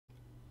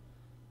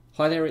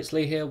Hi there, it's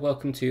Lee here.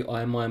 Welcome to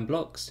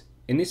iMineBlocks.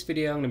 In this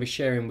video I'm going to be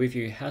sharing with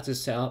you how to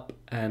set up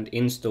and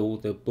install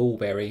the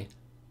Boolberry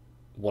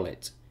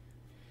wallet.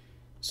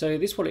 So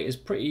this wallet is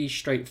pretty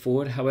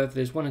straightforward, however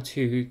there's one or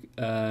two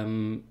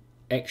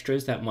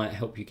extras that might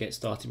help you get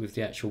started with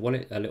the actual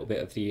wallet, a little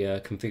bit of the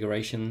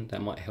configuration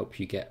that might help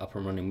you get up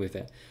and running with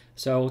it.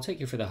 So I'll take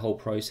you through the whole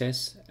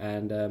process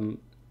and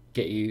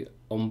get you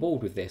on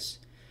board with this.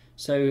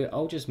 So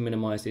I'll just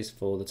minimize this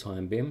for the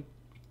time being.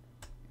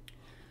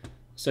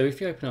 So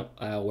if you open up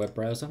our web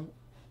browser,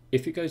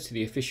 if you go to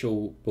the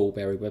official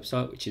Boolberry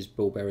website, which is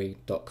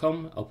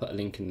boolberry.com, I'll put a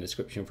link in the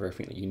description for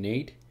everything that you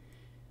need.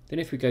 Then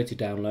if we go to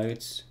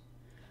downloads,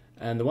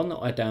 and the one that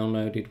I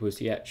downloaded was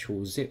the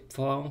actual zip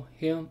file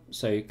here,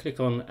 so click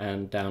on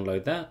and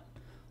download that.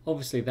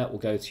 Obviously that will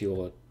go to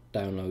your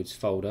downloads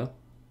folder,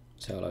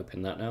 so I'll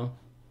open that now.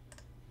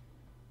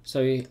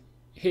 So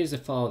here's the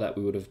file that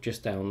we would have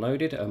just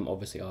downloaded.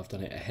 Obviously I've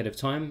done it ahead of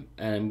time,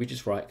 and we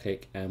just right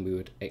click and we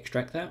would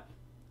extract that.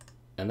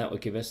 And that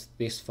would give us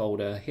this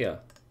folder here.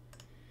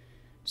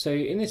 So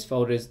in this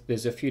folder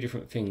there's a few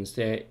different things.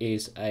 There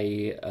is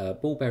a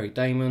Boolberry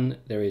daemon,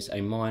 there is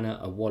a miner,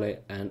 a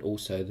wallet, and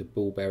also the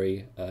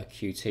Boolberry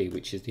Qt,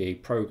 which is the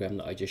program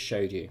that I just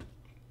showed you.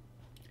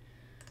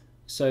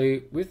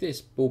 So with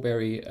this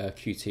Boolberry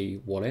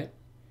Qt wallet,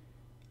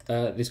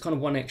 there's kind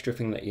of one extra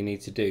thing that you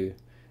need to do,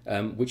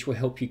 which will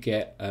help you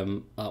get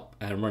up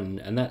and running,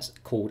 and that's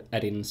called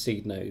adding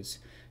seed nodes.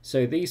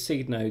 So these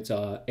seed nodes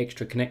are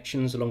extra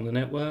connections along the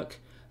network.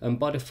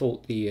 By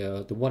default,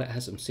 the wallet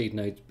has some seed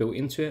nodes built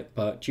into it,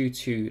 but due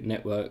to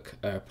network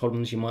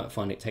problems, you might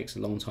find it takes a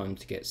long time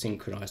to get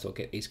synchronized or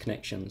get these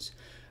connections.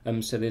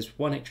 So there's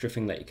one extra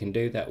thing that you can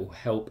do that will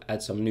help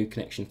add some new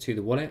connections to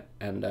the wallet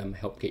and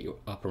help get you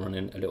up and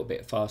running a little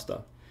bit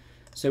faster.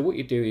 So what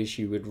you do is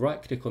you would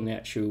right click on the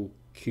actual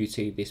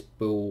Qt, this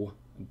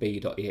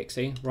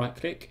boolb.exe, right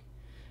click,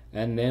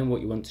 and then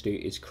what you want to do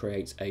is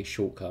create a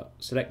shortcut.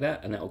 Select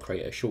that and that will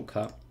create a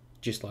shortcut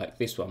just like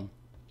this one.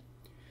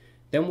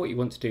 Then what you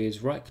want to do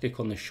is right click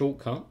on the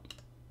shortcut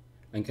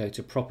and go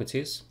to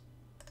properties,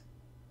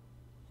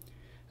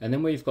 and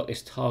then where you've got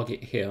this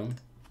target here,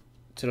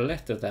 to the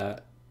left of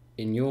that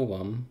in your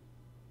one,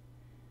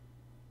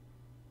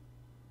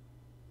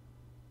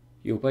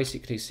 you'll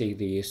basically see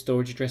the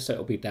storage address, that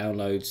will be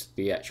downloads,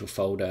 the actual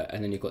folder,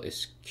 and then you've got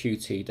this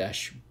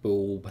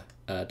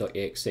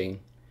qt-boolb.exe.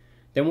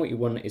 Then what you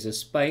want is a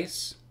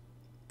space,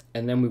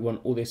 and then we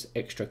want all this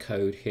extra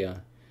code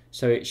here.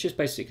 So it's just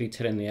basically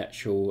telling the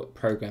actual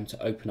program to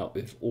open up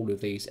with all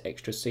of these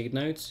extra seed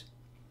nodes.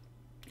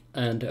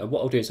 And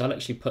what I'll do is I'll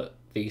actually put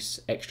this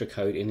extra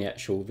code in the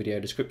actual video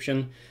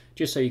description,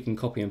 just so you can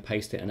copy and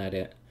paste it and add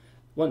it.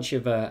 Once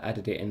you've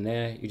added it in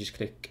there, you just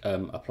click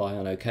apply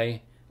on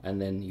OK, and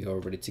then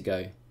you're ready to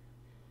go.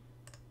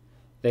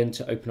 Then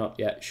to open up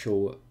the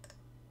actual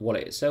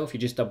wallet itself, you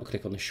just double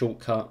click on the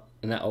shortcut,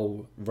 and that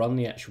will run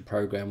the actual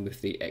program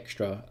with the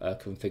extra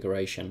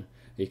configuration.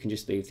 You can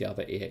just leave the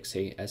other exe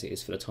as it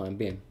is for the time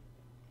being.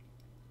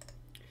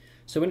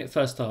 So when it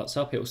first starts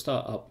up, it will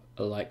start up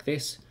like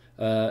this.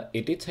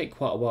 It did take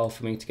quite a while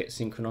for me to get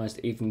synchronized,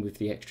 even with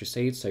the extra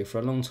seeds. So for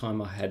a long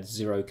time I had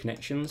 0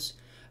 connections,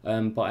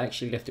 but I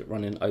actually left it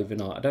running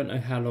overnight. I don't know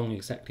how long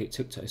exactly it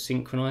took to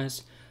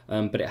synchronize,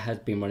 but it has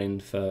been running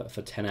for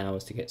 10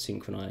 hours to get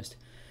synchronized.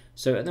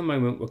 So at the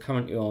moment we're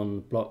currently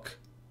on block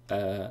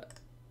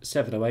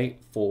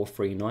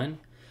 708439.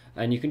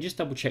 And you can just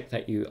double check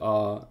that you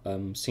are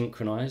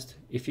synchronized.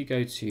 If you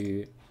go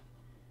to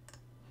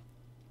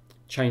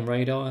chain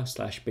radar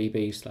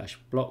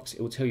 /bb/blocks,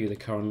 it will tell you the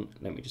current,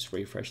 let me just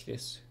refresh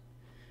this.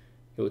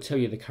 It will tell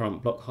you the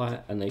current block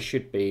height, and they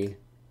should be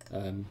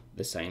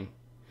the same.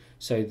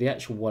 So the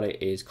actual wallet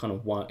is kind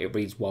of it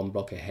reads one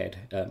block ahead.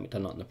 It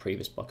done that on the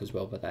previous block as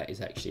well, but that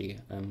is actually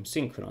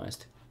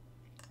synchronized.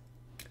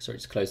 Sorry,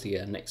 just close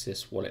the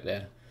Nexus wallet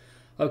there.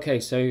 Okay,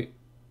 so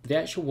the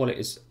actual wallet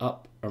is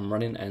up and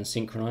running and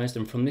synchronized,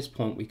 and from this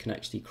point we can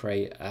actually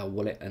create our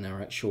wallet and our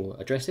actual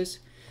addresses.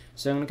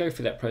 So I'm going to go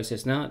through that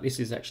process now. This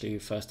is actually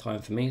the first time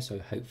for me, so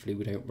hopefully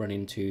we don't run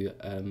into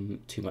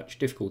too much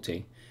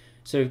difficulty.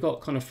 So we've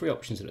got kind of 3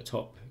 options at the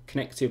top: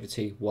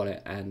 connectivity,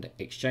 wallet, and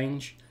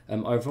exchange.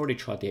 I've already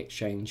tried the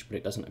exchange, but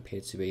it doesn't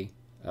appear to be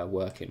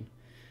working.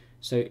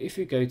 So if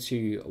you go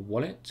to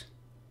wallet,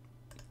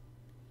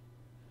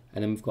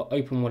 and then we've got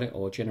open wallet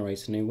or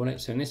generate a new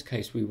wallet. So in this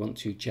case we want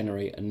to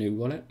generate a new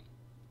wallet,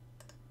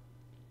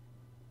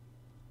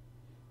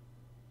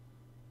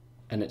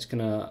 and it's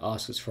going to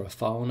ask us for a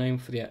file name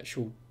for the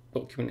actual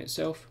document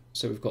itself.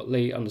 So we've got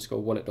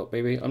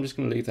lee_wallet.bb. I'm just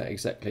going to leave that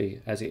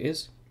exactly as it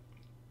is.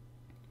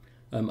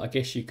 I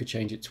guess you could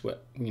change it to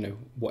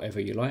whatever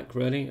you like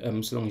really,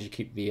 so long as you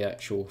keep the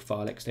actual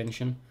file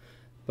extension.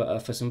 But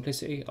for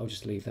simplicity, I'll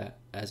just leave that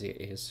as it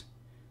is,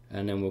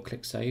 and then we'll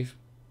click save.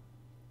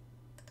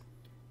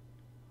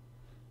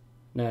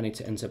 Now I need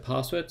to enter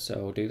password, so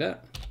I'll do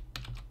that.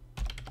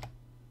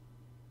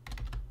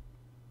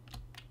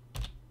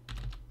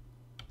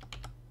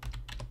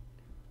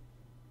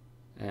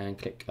 And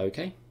click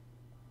OK.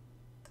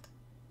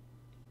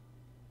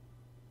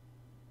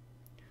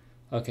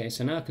 Okay,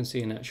 so now I can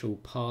see an actual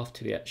path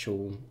to the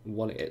actual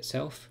wallet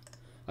itself.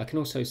 I can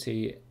also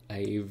see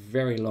a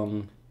very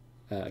long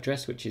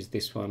address, which is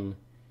this one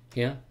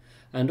here.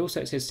 And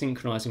also it says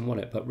synchronizing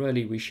wallet, but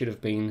really we should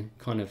have been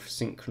kind of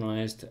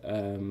synchronized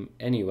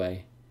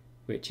anyway,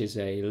 which is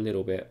a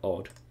little bit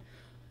odd.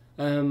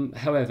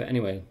 However,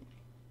 anyway,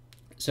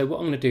 so what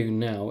I'm going to do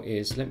now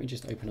is, let me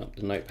just open up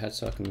the notepad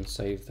so I can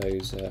save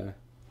those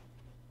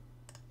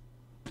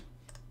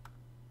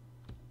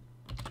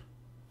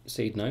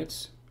seed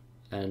notes,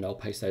 and I'll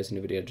paste those in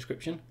the video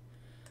description.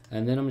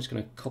 And then I'm just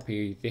going to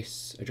copy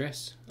this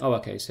address. Oh,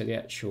 okay, so the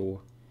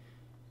actual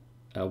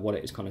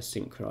wallet is kind of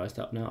synchronized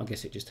up now. I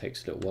guess it just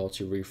takes a little while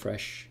to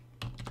refresh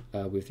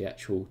with the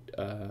actual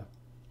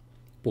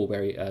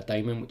Boolberry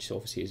daemon, which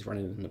obviously is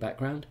running in the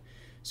background.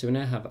 So we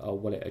now have our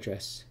wallet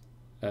address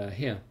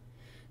here.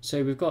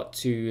 So we've got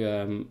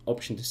to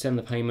option to send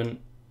the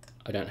payment.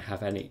 I don't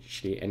have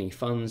any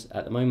funds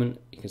at the moment.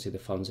 You can see the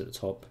funds at the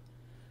top.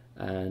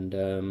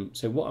 And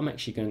so what I'm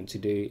actually going to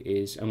do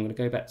is I'm going to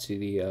go back to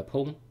the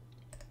pool.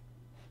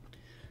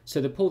 So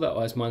the pool that I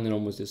was mining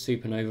on was the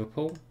Supernova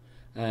pool,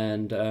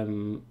 and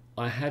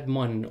I had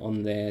mining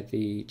on there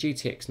the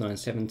GTX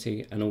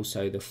 970 and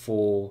also the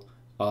 4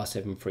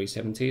 R7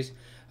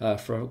 370s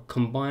for a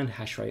combined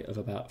hash rate of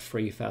about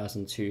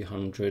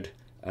 3,200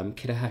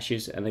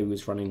 kilohashes, and they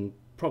was running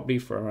probably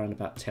for around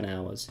about 10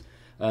 hours.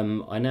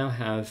 I now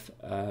have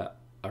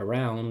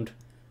around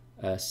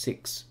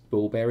 6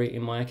 Boolberry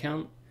in my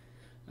account.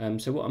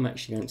 So what I'm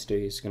actually going to do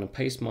is going to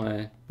paste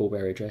my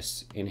Boolberry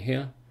address in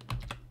here.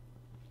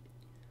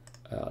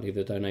 I'll leave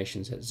the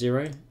donations at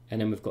 0,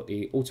 and then we've got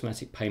the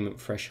automatic payment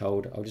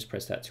threshold. I'll just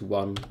press that to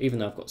 1, even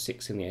though I've got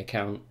 6 in the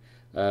account.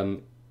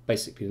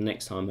 Basically, the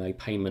next time a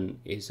payment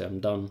is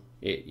done,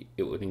 it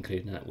would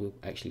include that will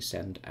actually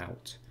send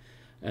out.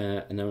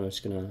 And then I'm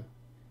just going to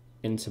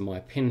enter my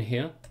PIN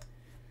here,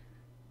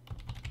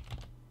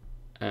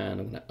 and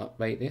I'm going to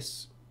update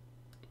this.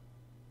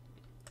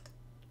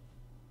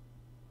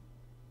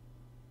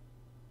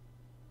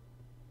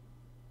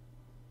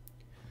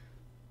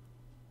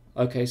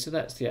 Okay, so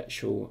that's the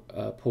actual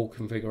pool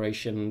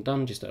configuration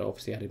done, just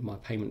obviously added my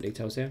payment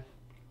details here.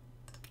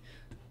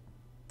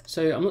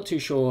 So I'm not too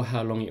sure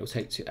how long it will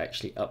take to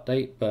actually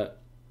update, but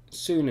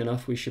soon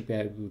enough we should be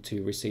able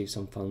to receive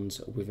some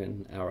funds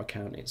within our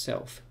account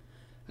itself,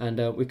 and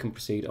we can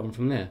proceed on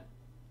from there.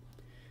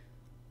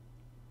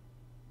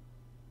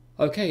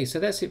 Okay, so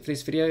that's it for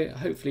this video.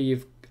 Hopefully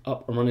you've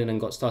up and running and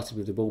got started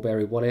with the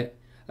Boolberry wallet.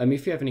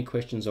 If you have any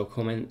questions or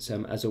comments,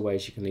 as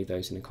always, you can leave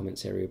those in the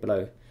comments area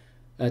below.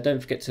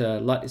 Don't forget to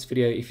like this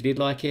video if you did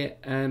like it,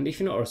 and if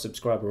you're not a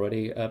subscriber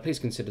already, please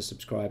consider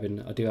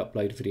subscribing. I do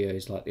upload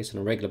videos like this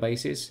on a regular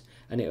basis,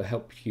 and it will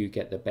help you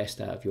get the best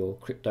out of your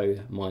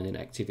crypto mining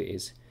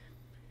activities.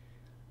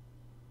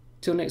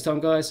 Till next time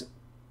guys,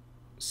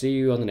 see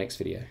you on the next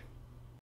video.